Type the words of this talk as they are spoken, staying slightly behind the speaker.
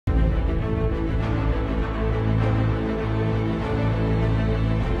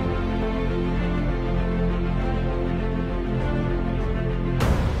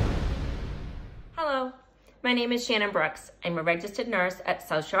My name is Shannon Brooks. I'm a registered nurse at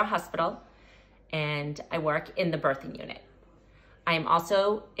South Shore Hospital, and I work in the birthing unit. I am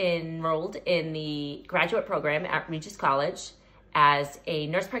also enrolled in the graduate program at Regis College as a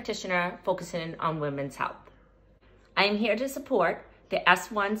nurse practitioner focusing on women's health. I am here to support the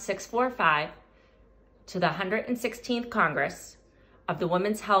S1645 to the 116th Congress of the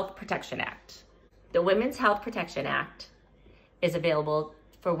Women's Health Protection Act. The Women's Health Protection Act is available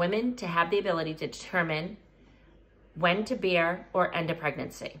for women to have the ability to determine when to bear or end a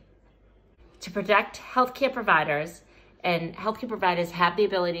pregnancy. To protect healthcare providers, and healthcare providers have the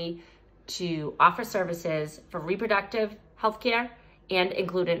ability to offer services for reproductive healthcare and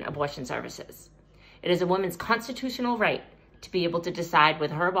including abortion services. It is a woman's constitutional right to be able to decide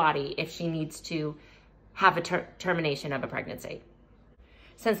with her body if she needs to have a termination of a pregnancy.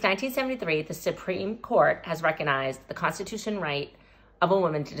 Since 1973, the Supreme Court has recognized the constitutional right of a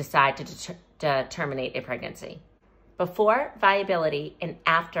woman to decide to terminate a pregnancy before viability and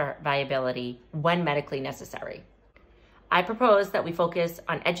after viability when medically necessary. I propose that we focus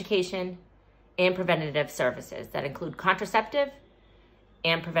on education and preventative services that include contraceptive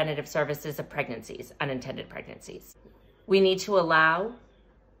and preventative services of pregnancies, unintended pregnancies. We need to allow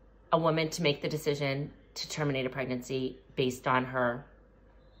a woman to make the decision to terminate a pregnancy based on her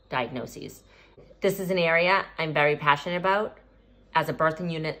diagnoses. This is an area I'm very passionate about as a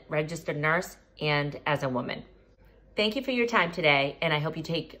birthing unit registered nurse and as a woman. Thank you for your time today, and I hope you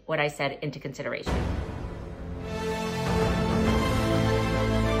take what I said into consideration.